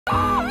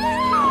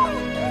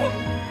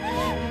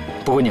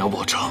不过你要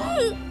保证，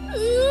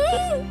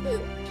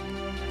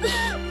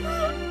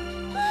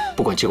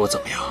不管结果怎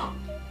么样，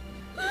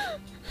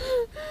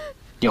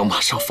你要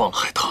马上放了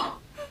海棠。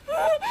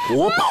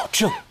我保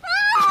证。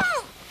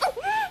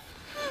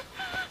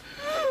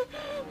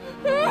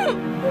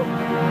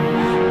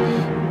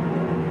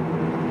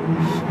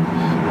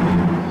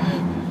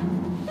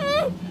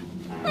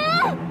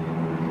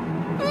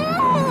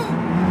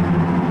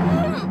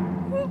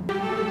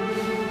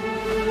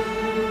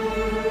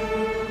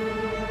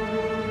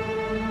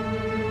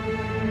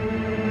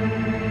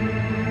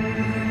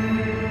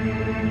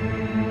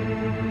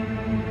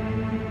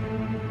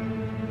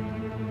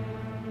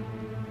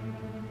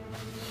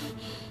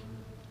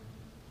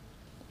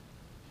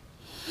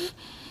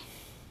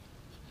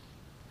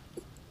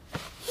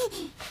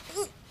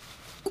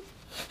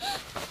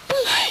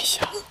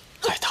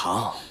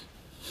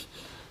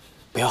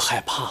不要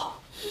害怕，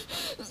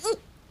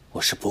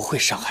我是不会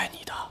伤害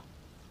你的。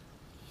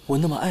我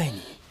那么爱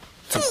你，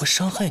怎么会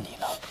伤害你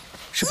呢？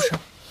是不是？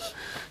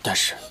但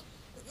是，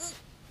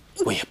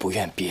我也不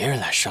愿别人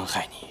来伤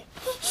害你，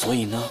所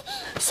以啊，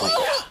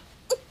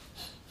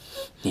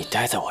你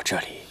待在我这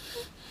里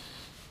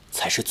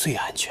才是最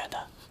安全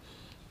的，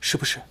是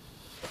不是？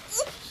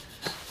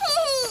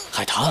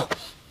海棠，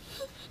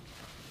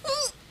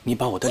你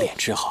把我的脸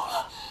治好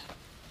了，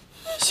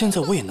现在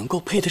我也能够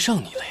配得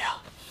上你了呀。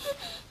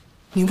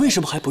你为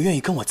什么还不愿意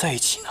跟我在一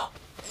起呢？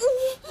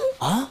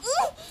啊？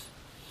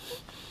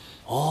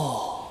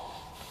哦，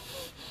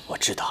我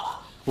知道了，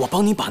我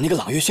帮你把那个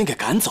朗月轩给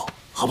赶走，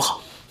好不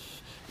好？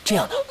这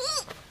样呢，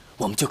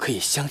我们就可以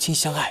相亲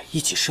相爱，一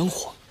起生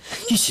活，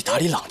一起打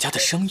理朗家的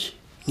生意，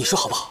你说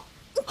好不好？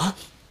啊？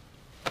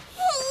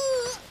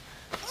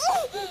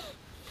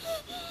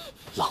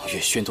朗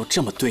月轩都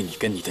这么对你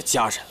跟你的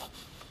家人了，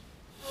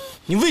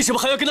你为什么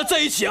还要跟他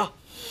在一起啊？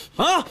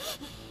啊？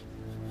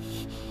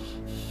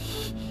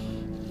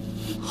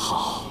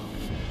好，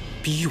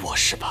逼我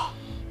是吧？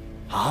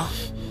啊？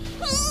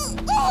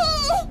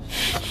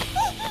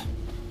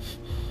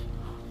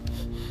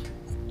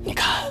你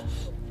看，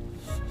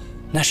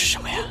那是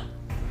什么呀？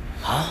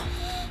啊？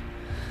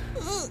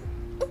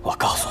我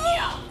告诉你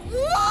啊，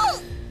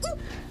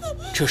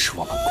这是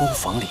我们工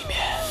坊里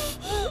面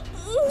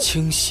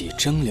清洗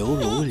蒸馏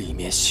炉里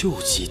面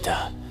锈迹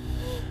的。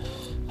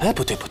哎，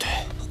不对不对，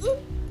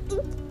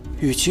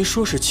与其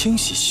说是清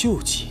洗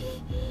锈迹，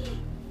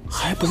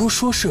还不如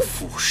说是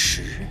腐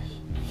蚀。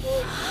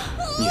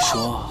你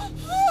说，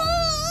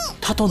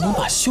它都能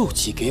把锈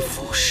迹给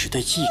腐蚀得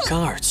一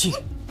干二净，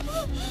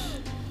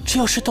这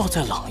要是倒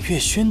在朗月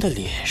轩的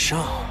脸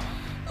上，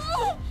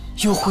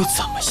又会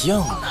怎么样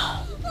呢？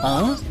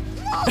啊？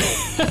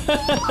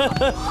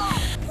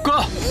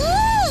哥，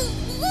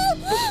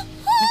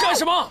你干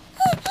什么？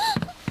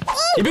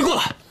你别过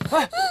来！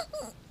哎，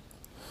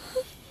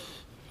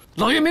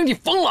朗月明，你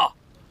疯了！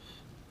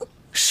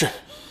是，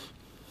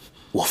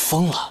我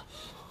疯了。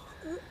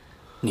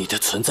你的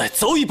存在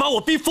早已把我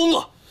逼疯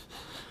了。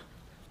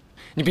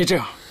你别这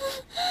样，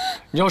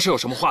你要是有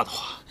什么话的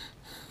话，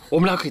我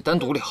们俩可以单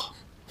独聊。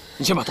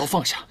你先把刀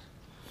放下。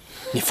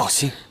你放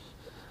心，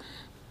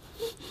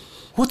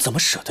我怎么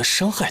舍得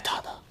伤害他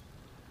呢？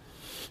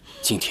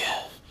今天，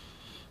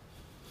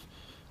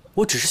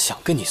我只是想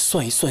跟你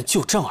算一算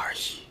旧账而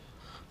已。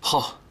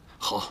好，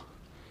好，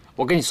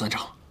我跟你算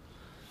账。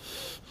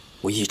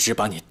我一直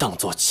把你当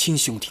作亲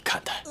兄弟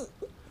看待，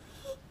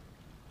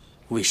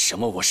为什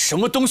么我什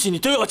么东西你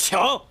都要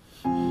抢？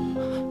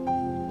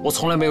我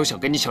从来没有想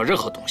跟你抢任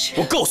何东西。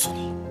我告诉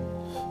你，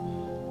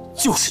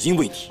就是因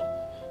为你，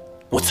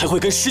我才会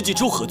跟施纪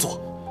周合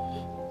作。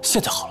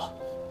现在好了，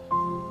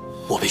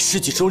我被施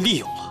纪周利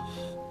用了，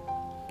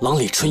郎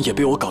里春也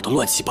被我搞得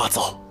乱七八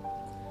糟，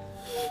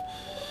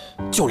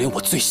就连我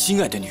最心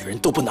爱的女人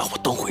都不拿我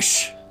当回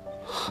事，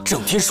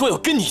整天说要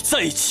跟你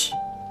在一起。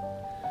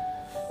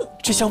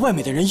这下外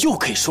面的人又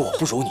可以说我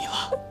不如你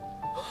了，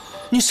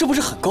你是不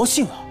是很高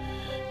兴啊？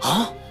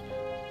啊？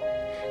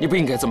你不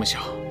应该这么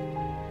想。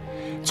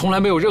从来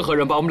没有任何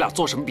人把我们俩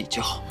做什么比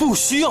较。不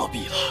需要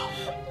比了。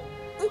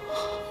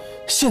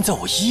现在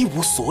我一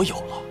无所有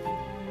了，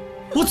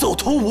我走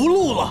投无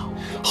路了。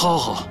好，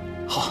好，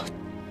好，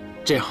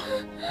这样，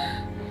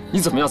你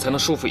怎么样才能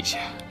舒服一些？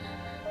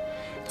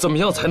怎么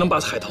样才能把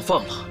海棠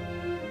放了？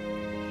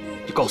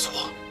你告诉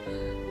我，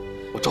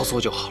我照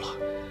做就好了。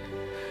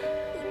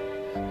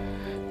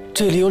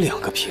这里有2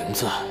个瓶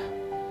子，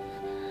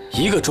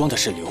一个装的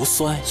是硫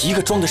酸，一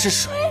个装的是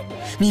水。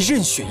你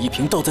任选一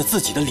瓶倒在自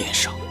己的脸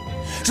上，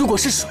如果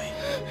是水，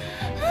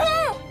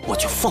我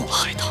就放了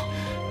海棠；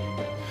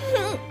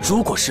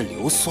如果是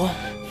硫酸，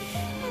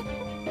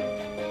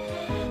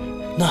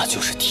那就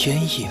是天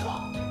意了。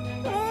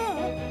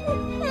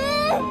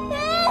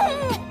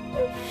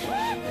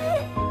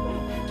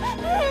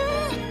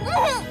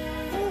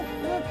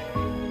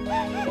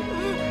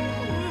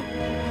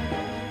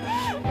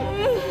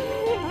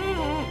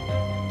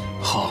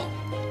好。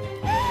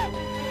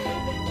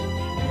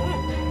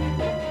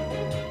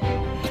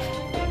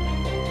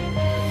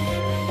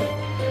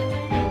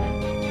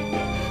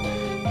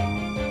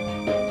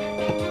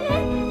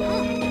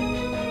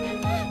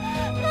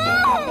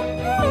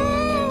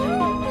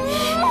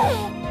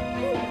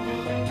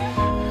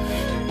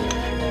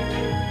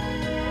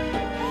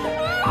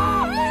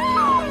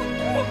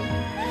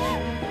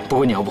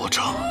为你要保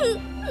证，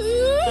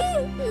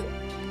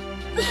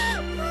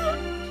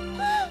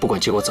不管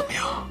结果怎么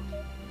样，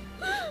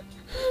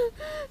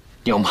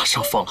你要马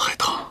上放了海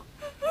棠。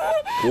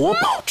我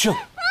保证。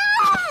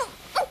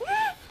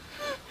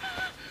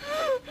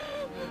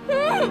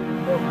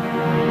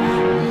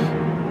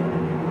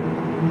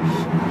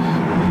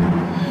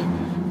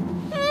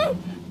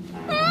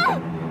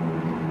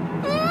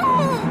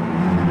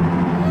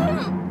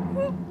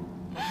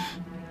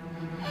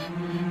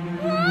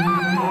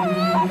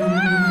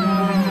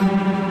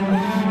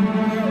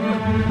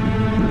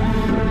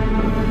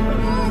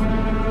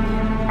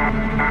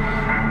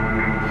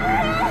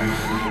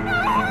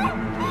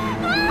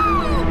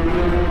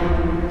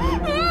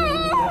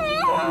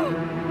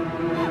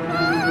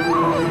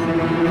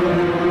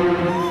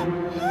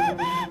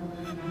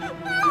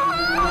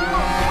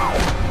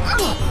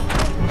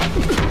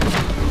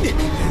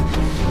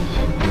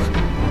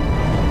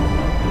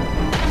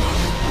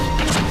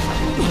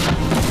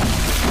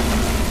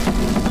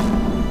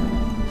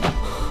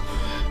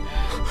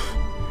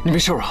你没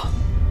事啊？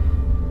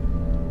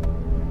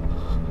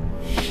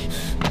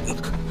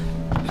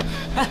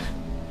哎，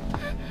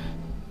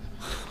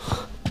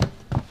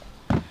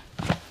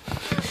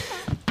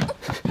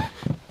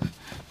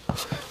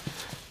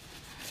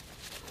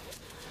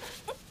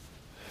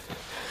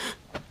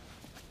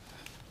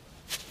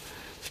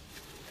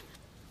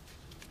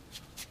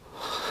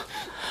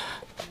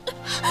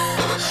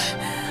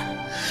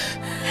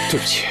对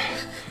不起，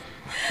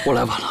我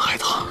来晚了，海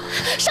棠。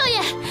少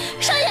爷，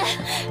少爷，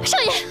少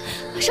爷，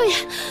少爷，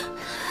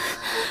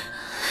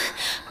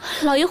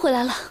老爷回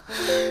来了。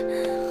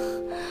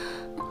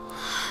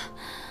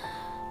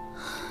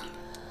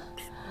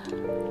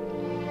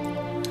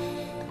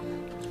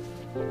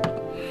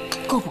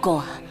够不够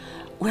啊？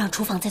我让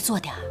厨房再做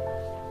点儿。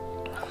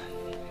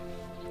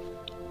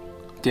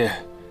爹，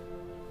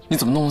你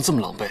怎么弄得这么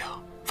狼狈啊？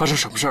发生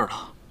什么事儿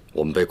了？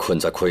我们被困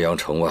在昆阳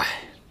城外，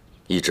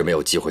一直没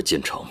有机会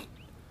进城。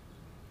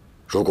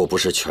如果不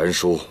是全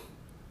叔，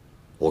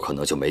我可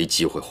能就没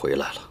机会回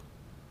来了。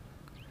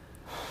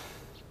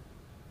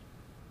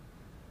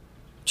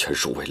全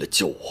叔为了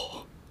救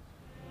我，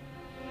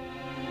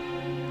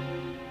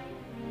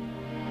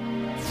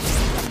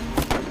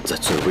在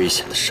最危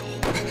险的时候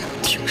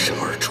挺身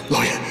而出。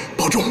老爷，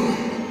保重！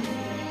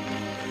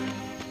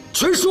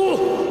全叔，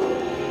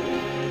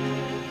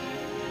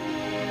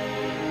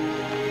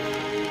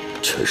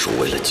全叔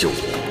为了救我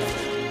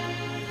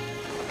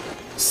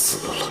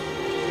死了。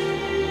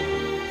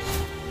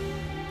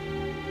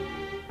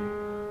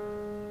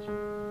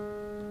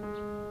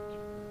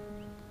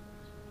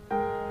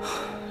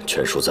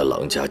全叔在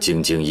郎家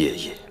兢兢业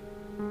业，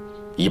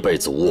一辈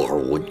子无儿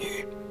无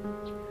女，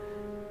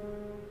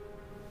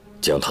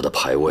将他的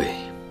牌位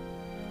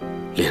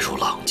列入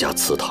郎家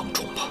祠堂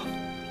中吧。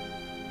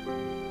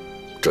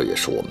这也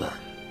是我们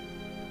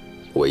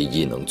唯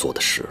一能做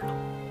的事了。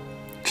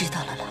知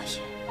道了，老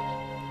爷。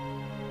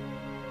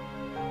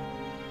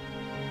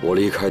我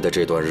离开的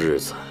这段日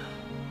子，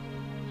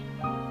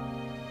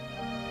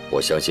我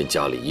相信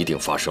家里一定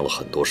发生了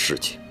很多事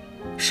情，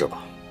是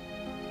吧？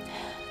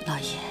老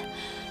爷，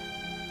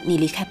你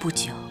离开不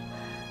久，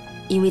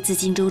因为资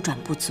金周转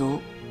不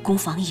足，工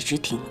坊一直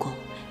停工。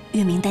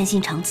月明担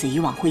心长此以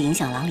往会影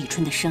响郎里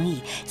春的生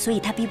意，所以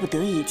他逼不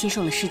得已接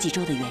受了世纪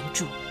周的援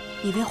助，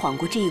以为缓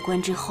过这一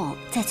关之后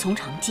再从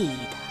长计议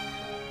的。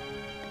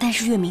但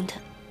是月明他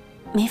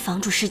没防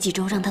住世纪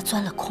周，让他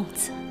钻了空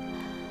子。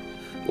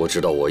我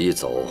知道我一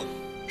走，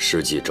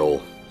世纪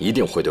周一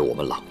定会对我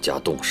们郎家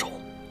动手。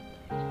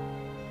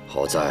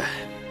好在，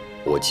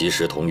我及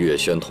时同月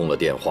轩通了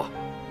电话，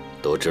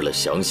得知了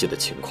详细的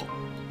情况。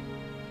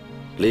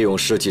利用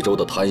世纪周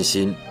的贪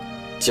心，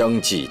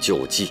将计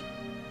就计，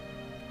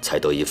才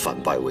得以反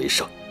败为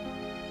胜。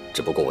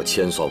只不过我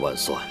千算万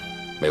算，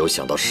没有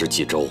想到世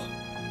纪周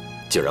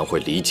竟然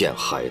会离间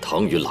海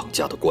棠与郎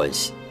家的关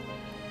系，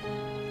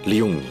利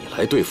用你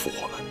来对付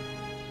我们。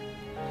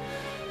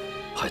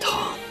海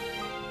棠，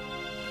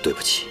对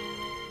不起，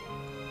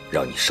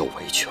让你受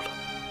委屈了。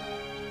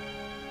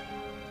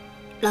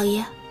老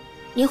爷，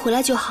您回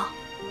来就好。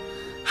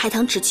海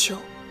棠只求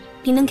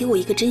您能给我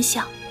一个真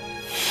相。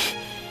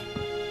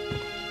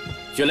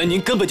原来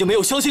您根本就没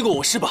有相信过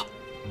我，是吧？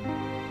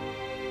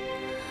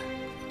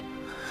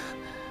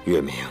月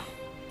明，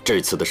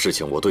这次的事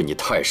情我对你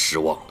太失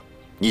望了。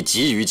你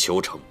急于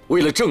求成，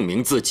为了证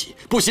明自己，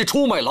不惜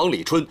出卖郎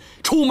里春，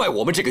出卖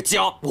我们这个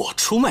家。我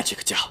出卖这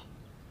个家？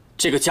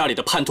这个家里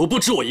的叛徒不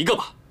止我一个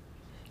吧？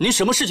您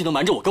什么事情都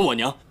瞒着我跟我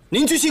娘，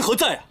您居心何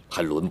在啊？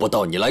还轮不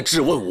到你来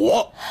质问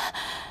我。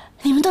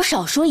你们都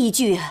少说一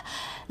句，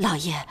老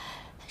爷，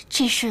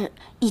这事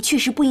你确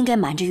实不应该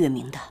瞒着月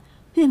明的。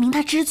月明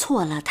他知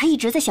错了，他一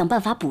直在想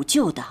办法补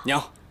救的。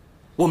娘，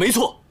我没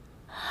错，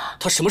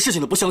他什么事情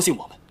都不相信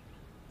我们，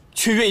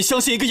却愿意相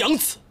信一个养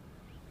子。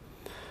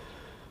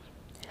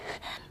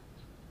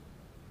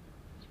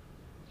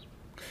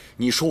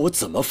你说我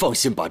怎么放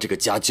心把这个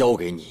家交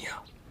给你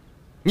呀？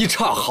你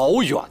差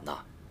好远呐！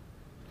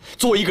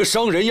做一个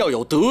商人要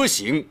有德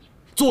行，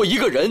做一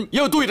个人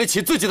要对得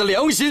起自己的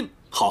良心。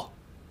好，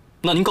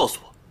那您告诉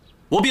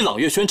我，我比朗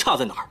月轩差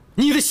在哪儿？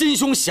你的心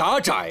胸狭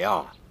窄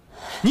呀！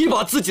你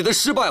把自己的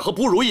失败和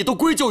不如意都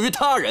归咎于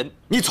他人，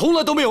你从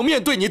来都没有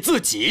面对你自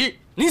己。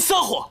您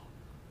撒谎！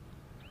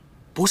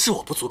不是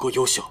我不足够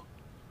优秀，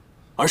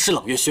而是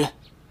朗月轩，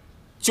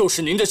就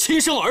是您的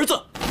亲生儿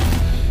子。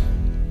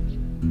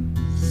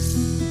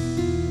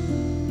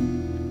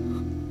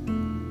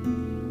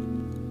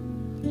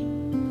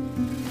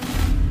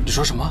你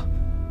说什么？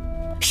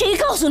谁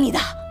告诉你的？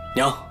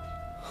娘，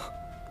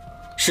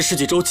是世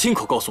纪洲亲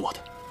口告诉我的。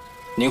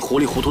您糊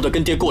里糊涂的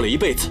跟爹过了一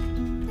辈子，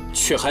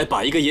却还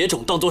把一个野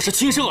种当作是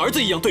亲生儿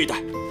子一样对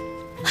待。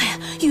哎呀，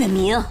月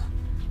明，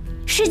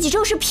世纪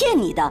洲是骗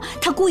你的，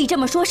他故意这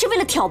么说是为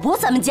了挑拨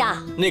咱们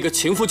家。那个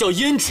情妇叫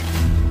胭脂。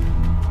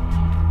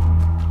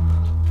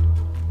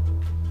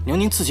娘，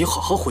您自己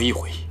好好回忆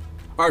回忆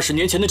，20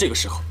年前的这个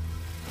时候，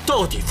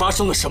到底发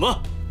生了什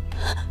么？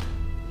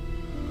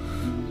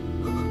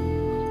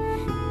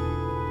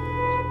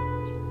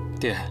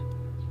爹，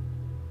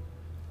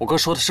我哥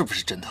说的是不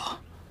是真的？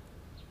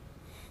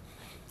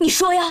你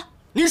说呀！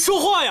您说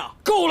话呀！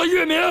够了，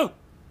月明。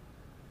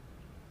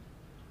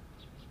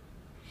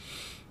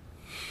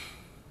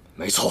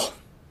没错，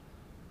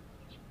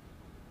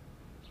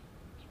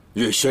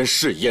月轩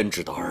是胭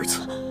脂的儿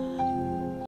子。